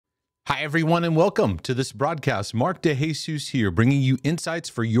Hi, everyone, and welcome to this broadcast. Mark DeJesus here, bringing you insights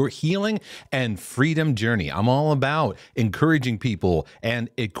for your healing and freedom journey. I'm all about encouraging people and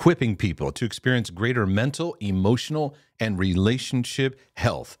equipping people to experience greater mental, emotional, and relationship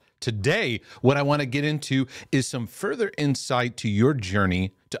health. Today, what I want to get into is some further insight to your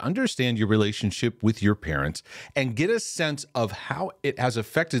journey to understand your relationship with your parents and get a sense of how it has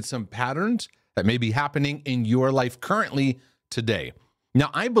affected some patterns that may be happening in your life currently today. Now,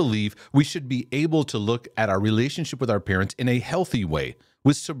 I believe we should be able to look at our relationship with our parents in a healthy way,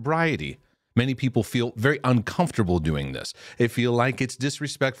 with sobriety. Many people feel very uncomfortable doing this. They feel like it's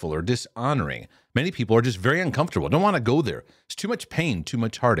disrespectful or dishonoring. Many people are just very uncomfortable, don't want to go there. It's too much pain, too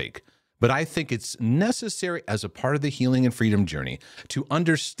much heartache. But I think it's necessary as a part of the healing and freedom journey to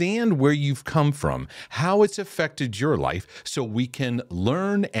understand where you've come from, how it's affected your life, so we can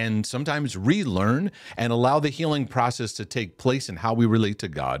learn and sometimes relearn and allow the healing process to take place in how we relate to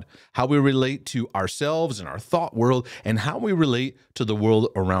God, how we relate to ourselves and our thought world, and how we relate to the world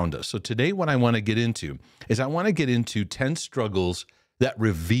around us. So today what I want to get into is 10 struggles that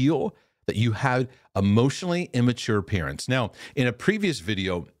reveal that you had emotionally immature parents. Now, in a previous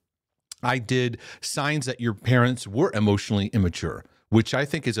video, I did signs that your parents were emotionally immature, which I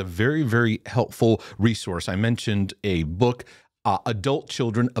think is a very, very helpful resource. I mentioned a book, Adult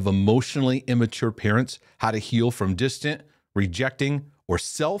Children of Emotionally Immature Parents, How to Heal from Distant, Rejecting, or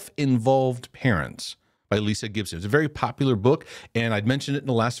Self-Involved Parents by Lisa Gibson. It's a very popular book, and I'd mentioned it in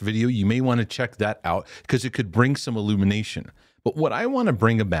the last video. You may want to check that out because it could bring some illumination. But what I want to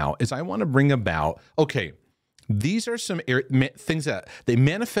bring about is okay, these are some things that they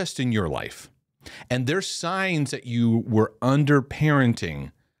manifest in your life, and they're signs that you were under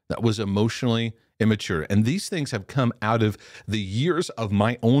parenting that was emotionally immature. And these things have come out of the years of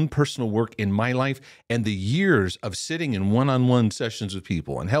my own personal work in my life and the years of sitting in one-on-one sessions with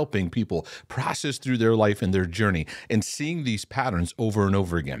people and helping people process through their life and their journey and seeing these patterns over and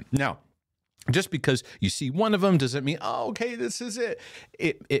over again. Now, just because you see one of them doesn't mean, oh, okay, this is it.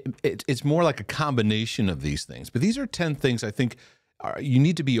 It's more like a combination of these things. But these are 10 things I think you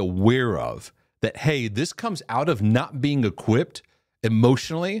need to be aware of that, hey, this comes out of not being equipped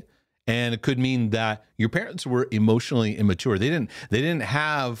emotionally. And it could mean that your parents were emotionally immature. They didn't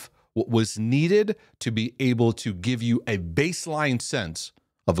have what was needed to be able to give you a baseline sense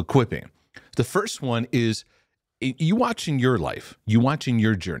of equipping. The first one is you watching your life, you watching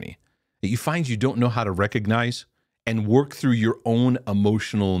your journey, that you find you don't know how to recognize and work through your own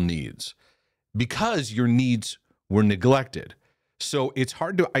emotional needs because your needs were neglected. So it's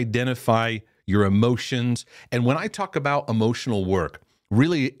hard to identify your emotions. And when I talk about emotional work,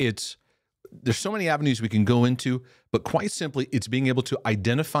 really there's so many avenues we can go into, but quite simply, it's being able to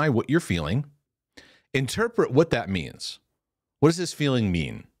identify what you're feeling, interpret what that means. What does this feeling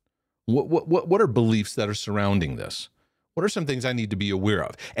mean? What are beliefs that are surrounding this? What are some things I need to be aware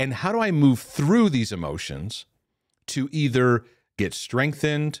of? And how do I move through these emotions to either get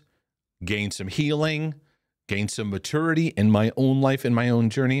strengthened, gain some healing, gain some maturity in my own life, in my own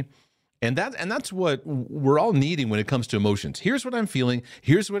journey? And that's what we're all needing when it comes to emotions. Here's what I'm feeling,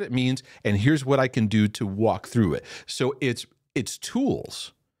 here's what it means, and here's what I can do to walk through it. So it's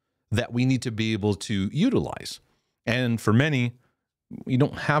tools that we need to be able to utilize. And for many, you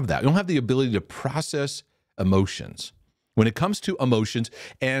don't have that. You don't have the ability to process emotions. When it comes to emotions,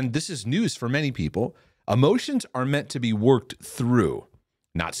 and this is news for many people, emotions are meant to be worked through,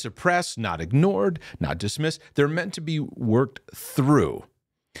 not suppressed, not ignored, not dismissed. They're meant to be worked through.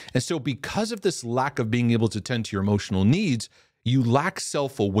 And so because of this lack of being able to tend to your emotional needs, you lack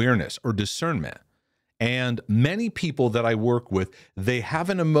self-awareness or discernment. And many people that I work with, they have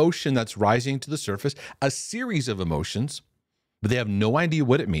an emotion that's rising to the surface, a series of emotions, but they have no idea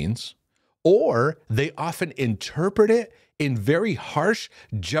what it means, or they often interpret it in very harsh,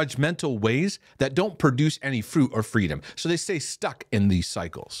 judgmental ways that don't produce any fruit or freedom. So they stay stuck in these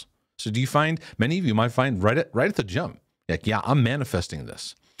cycles. So do you find, many of you might find right at the jump, like, yeah, I'm manifesting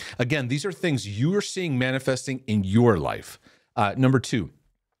this. Again, these are things you are seeing manifesting in your life. Number 2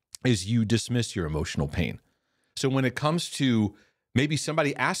 is you dismiss your emotional pain. So when it comes to maybe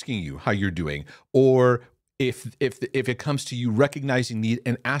somebody asking you how you're doing, or if it comes to you recognizing need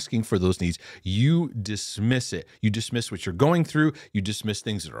and asking for those needs, you dismiss it. You dismiss what you're going through. You dismiss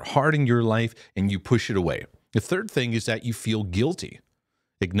things that are hard in your life, and you push it away. The third thing is that you feel guilty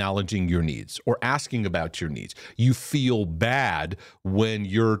acknowledging your needs or asking about your needs. You feel bad when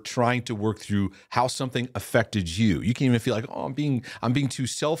you're trying to work through how something affected you. You can even feel like, oh, I'm being too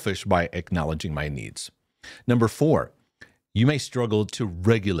selfish by acknowledging my needs. Number 4, you may struggle to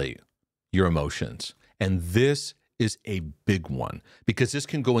regulate your emotions. And this is a big one because this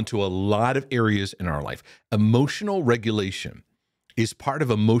can go into a lot of areas in our life. Emotional regulation is part of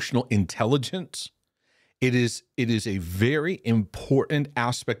emotional intelligence. It is a very important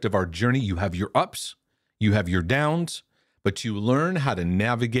aspect of our journey. You have your ups, you have your downs, but you learn how to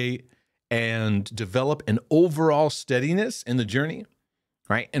navigate and develop an overall steadiness in the journey,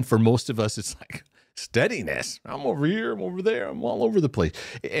 right? And for most of us, it's like steadiness. I'm over here, I'm over there, I'm all over the place.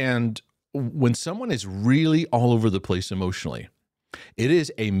 And when someone is really all over the place emotionally, it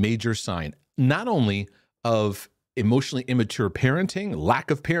is a major sign, not only of emotionally immature parenting,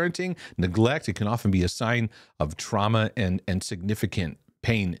 lack of parenting, neglect. It can often be a sign of trauma and significant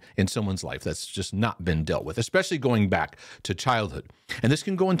pain in someone's life that's just not been dealt with, especially going back to childhood. And this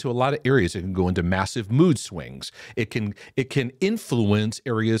can go into a lot of areas. It can go into massive mood swings. It can influence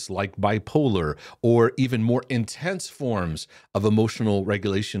areas like bipolar or even more intense forms of emotional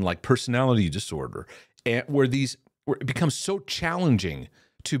regulation like personality disorder, and where it becomes so challenging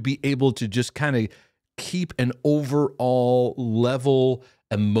to be able to just kind of keep an overall level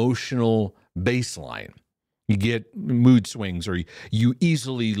emotional baseline. You get mood swings, or you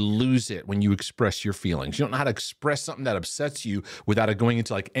easily lose it when you express your feelings. You don't know how to express something that upsets you without it going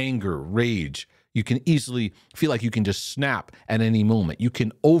into like anger, rage. You can easily feel like you can just snap at any moment. You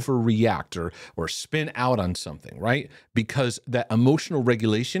can overreact or spin out on something, right? Because that emotional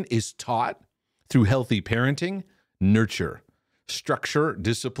regulation is taught through healthy parenting, nurture, structure,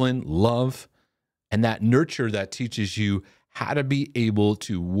 discipline, love, and that nurture that teaches you how to be able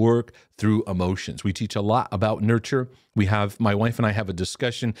to work through emotions. We teach a lot about nurture. My wife and I have a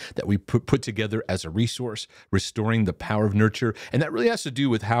discussion that we put together as a resource, Restoring the Power of Nurture. And that really has to do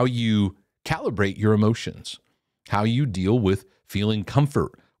with how you calibrate your emotions, how you deal with feeling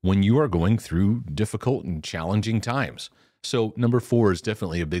comfort when you are going through difficult and challenging times. So number 4 is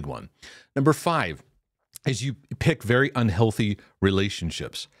definitely a big one. Number 5 is you pick very unhealthy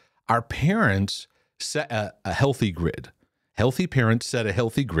relationships. Our parents set a healthy grid. Healthy parents set a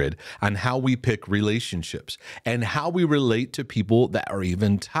healthy grid on how we pick relationships and how we relate to people that are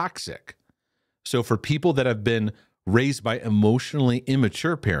even toxic. So for people that have been raised by emotionally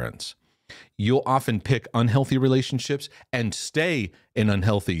immature parents, you'll often pick unhealthy relationships and stay in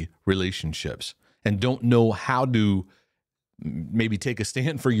unhealthy relationships and don't know how to maybe take a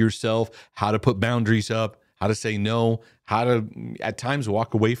stand for yourself, how to put boundaries up, how to say no, how to at times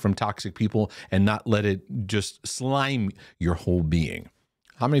walk away from toxic people and not let it just slime your whole being.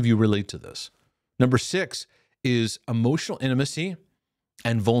 How many of you relate to this? Number 6 is emotional intimacy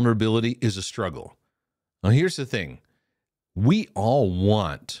and vulnerability is a struggle. Now, here's the thing. We all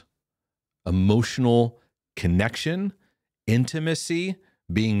want emotional connection, intimacy,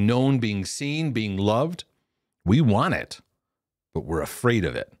 being known, being seen, being loved. We want it, but we're afraid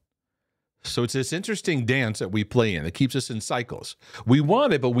of it. So it's this interesting dance that we play in that keeps us in cycles. We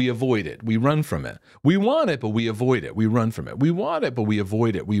want it, but we avoid it. We run from it. We want it, but we avoid it. We run from it. We want it, but we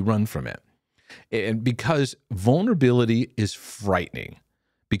avoid it. We run from it. And because vulnerability is frightening,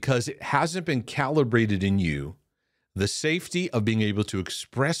 because it hasn't been calibrated in you, the safety of being able to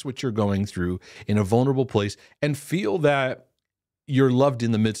express what you're going through in a vulnerable place and feel that you're loved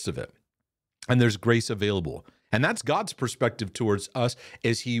in the midst of it. And there's grace available. And that's God's perspective towards us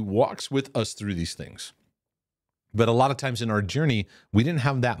as he walks with us through these things. But a lot of times in our journey, we didn't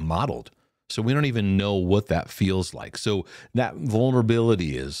have that modeled. So we don't even know what that feels like. So that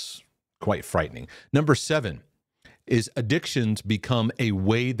vulnerability is quite frightening. Number 7 is addictions become a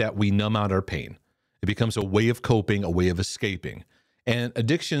way that we numb out our pain. It becomes a way of coping, a way of escaping. And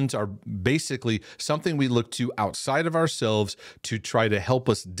addictions are basically something we look to outside of ourselves to try to help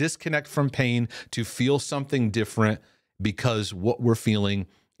us disconnect from pain, to feel something different because what we're feeling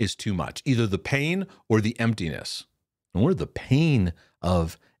is too much, either the pain or the emptiness. And we're the pain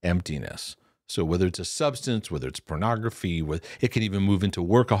of emptiness. So whether it's a substance, whether it's pornography, it can even move into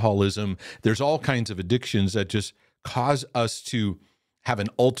workaholism. There's all kinds of addictions that just cause us to have an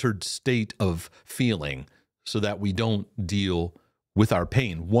altered state of feeling so that we don't deal with our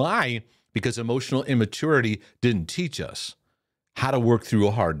pain. Why? Because emotional immaturity didn't teach us how to work through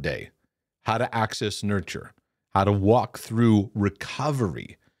a hard day, how to access nurture, how to walk through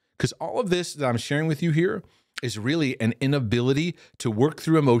recovery. Because all of this that I'm sharing with you here is really an inability to work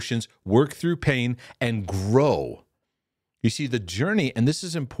through emotions, work through pain, and grow. You see, the journey, and this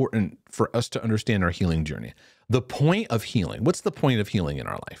is important for us to understand our healing journey. The point of healing, what's the point of healing in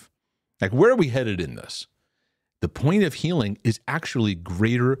our life? Like, where are we headed in this? The point of healing is actually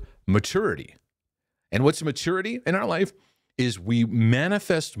greater maturity. And what's maturity in our life is we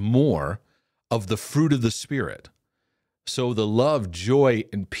manifest more of the fruit of the Spirit. So the love, joy,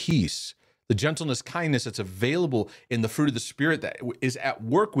 and peace, the gentleness, kindness that's available in the fruit of the Spirit that is at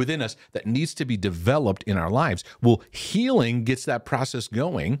work within us that needs to be developed in our lives. Well, healing gets that process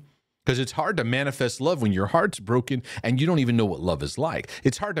going, because it's hard to manifest love when your heart's broken and you don't even know what love is like.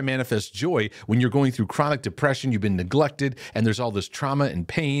 It's hard to manifest joy when you're going through chronic depression, you've been neglected, and there's all this trauma and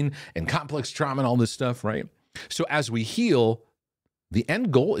pain and complex trauma and all this stuff, right? So as we heal, the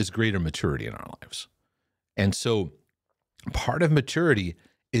end goal is greater maturity in our lives. And so part of maturity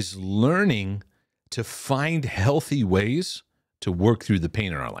is learning to find healthy ways to work through the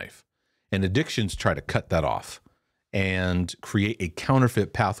pain in our life. And addictions try to cut that off and create a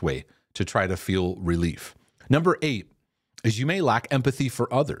counterfeit pathway to try to feel relief. Number 8 is you may lack empathy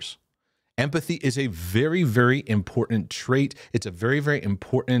for others. Empathy is a very, very important trait. It's a very, very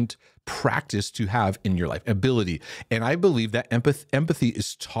important practice to have in your life, ability. And I believe that empathy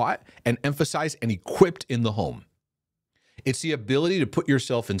is taught and emphasized and equipped in the home. It's the ability to put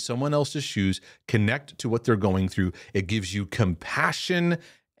yourself in someone else's shoes, connect to what they're going through. It gives you compassion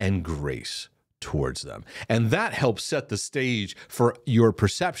and grace towards them. And that helps set the stage for your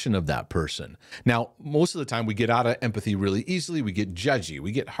perception of that person. Now, most of the time we get out of empathy really easily. We get judgy,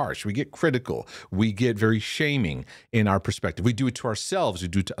 we get harsh, we get critical, we get very shaming in our perspective. We do it to ourselves, we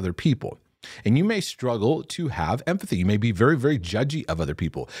do it to other people. And you may struggle to have empathy. You may be very, very judgy of other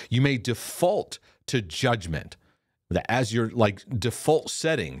people. You may default to judgment. That as your default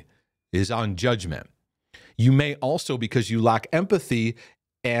setting is on judgment. You may also, because you lack empathy,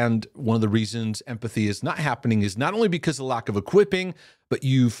 and one of the reasons empathy is not happening is not only because of lack of equipping, but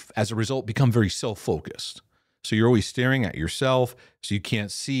you've, as a result, become very self-focused. So you're always staring at yourself, so you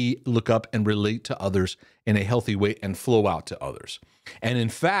can't see, look up, and relate to others in a healthy way and flow out to others. And in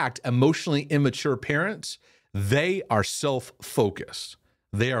fact, emotionally immature parents, they are self-focused.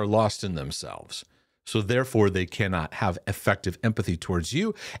 They are lost in themselves. So therefore, they cannot have effective empathy towards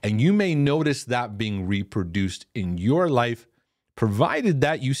you. And you may notice that being reproduced in your life, provided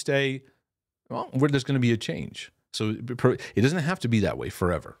that you stay, well, where there's going to be a change. So it doesn't have to be that way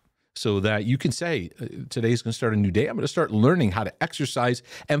forever. So that you can say, today's going to start a new day. I'm going to start learning how to exercise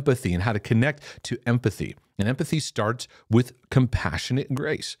empathy and how to connect to empathy. And empathy starts with compassionate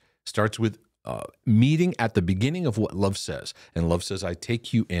grace, starts with meeting at the beginning of what love says. And love says, I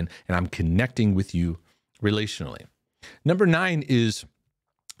take you in and I'm connecting with you relationally. Number 9 is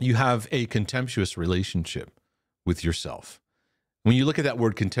you have a contemptuous relationship with yourself. When you look at that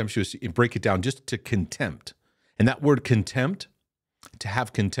word contemptuous, you break it down just to contempt. And that word contempt, to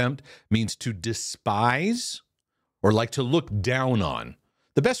have contempt, means to despise or like to look down on.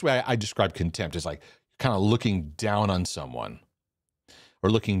 The best way I describe contempt is like kind of looking down on someone or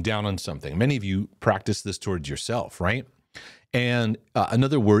looking down on something. Many of you practice this towards yourself, right? And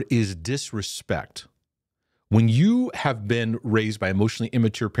another word is disrespect. When you have been raised by emotionally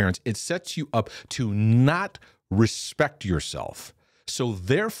immature parents, it sets you up to not respect yourself. So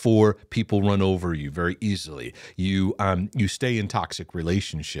therefore, people run over you very easily. You stay in toxic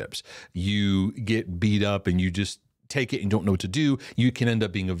relationships. You get beat up and you just take it and don't know what to do. You can end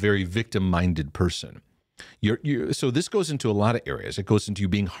up being a very victim-minded person. So this goes into a lot of areas. It goes into you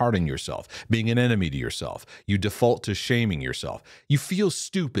being hard on yourself, being an enemy to yourself. You default to shaming yourself. You feel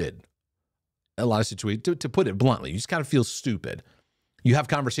stupid. A lot of situations, to put it bluntly, you just kind of feel stupid. You have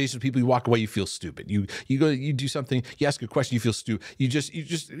conversations with people, you walk away, you feel stupid. You go, you do something, you ask a question, you feel stupid. You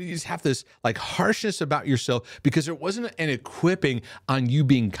just have this like harshness about yourself because there wasn't an equipping on you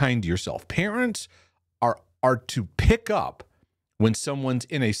being kind to yourself. Parents are to pick up when someone's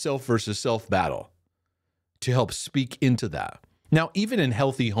in a self versus self battle to help speak into that. Now, even in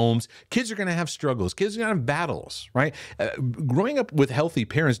healthy homes, kids are going to have struggles. Kids are going to have battles, right? Growing up with healthy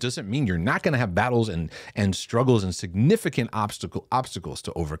parents doesn't mean you're not going to have battles and struggles and significant obstacles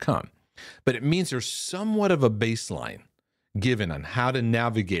to overcome. But it means there's somewhat of a baseline given on how to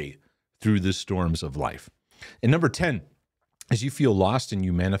navigate through the storms of life. And number 10, as you feel lost and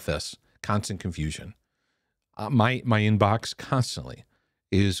you manifest constant confusion. My inbox constantly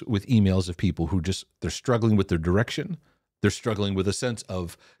is with emails of people who they're struggling with their direction. They're struggling with a sense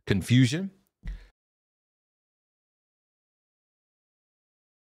of confusion.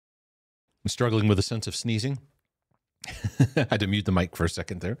 I'm struggling with a sense of sneezing. I had to mute the mic for a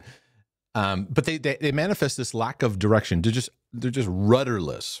second there. But they manifest this lack of direction. They're just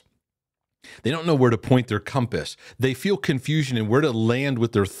rudderless. They don't know where to point their compass. They feel confusion in where to land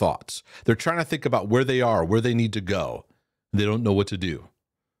with their thoughts. They're trying to think about where they are, where they need to go. They don't know what to do.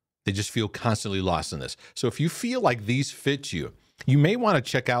 They just feel constantly lost in this. So if you feel like these fit you, you may want to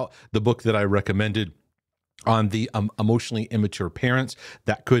check out the book that I recommended on the emotionally immature parents.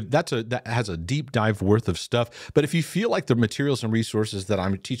 That has a deep dive worth of stuff. But if you feel like the materials and resources that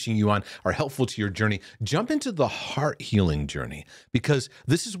I'm teaching you on are helpful to your journey, jump into the heart healing journey, because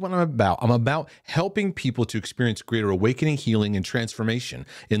this is what I'm about. I'm about helping people to experience greater awakening, healing, and transformation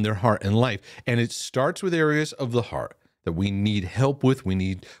in their heart and life. And it starts with areas of the heart that we need help with, we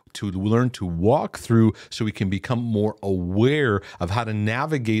need to learn to walk through, so we can become more aware of how to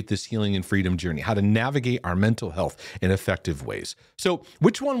navigate this healing and freedom journey, how to navigate our mental health in effective ways. So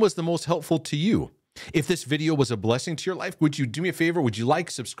which one was the most helpful to you? If this video was a blessing to your life, would you do me a favor? Would you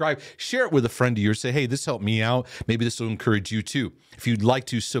like, subscribe, share it with a friend of yours? Say, hey, this helped me out. Maybe this will encourage you too. If you'd like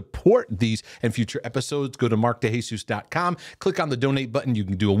to support these and future episodes, go to markdejesus.com, click on the donate button. You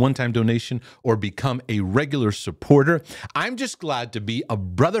can do a one-time donation or become a regular supporter. I'm just glad to be a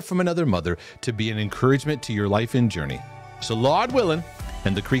brother from another mother, to be an encouragement to your life and journey. So Lord willing,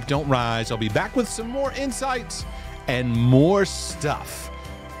 and the creek don't rise, I'll be back with some more insights and more stuff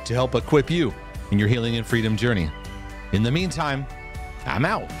to help equip you in your healing and freedom journey. In the meantime, I'm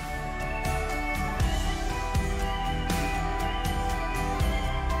out.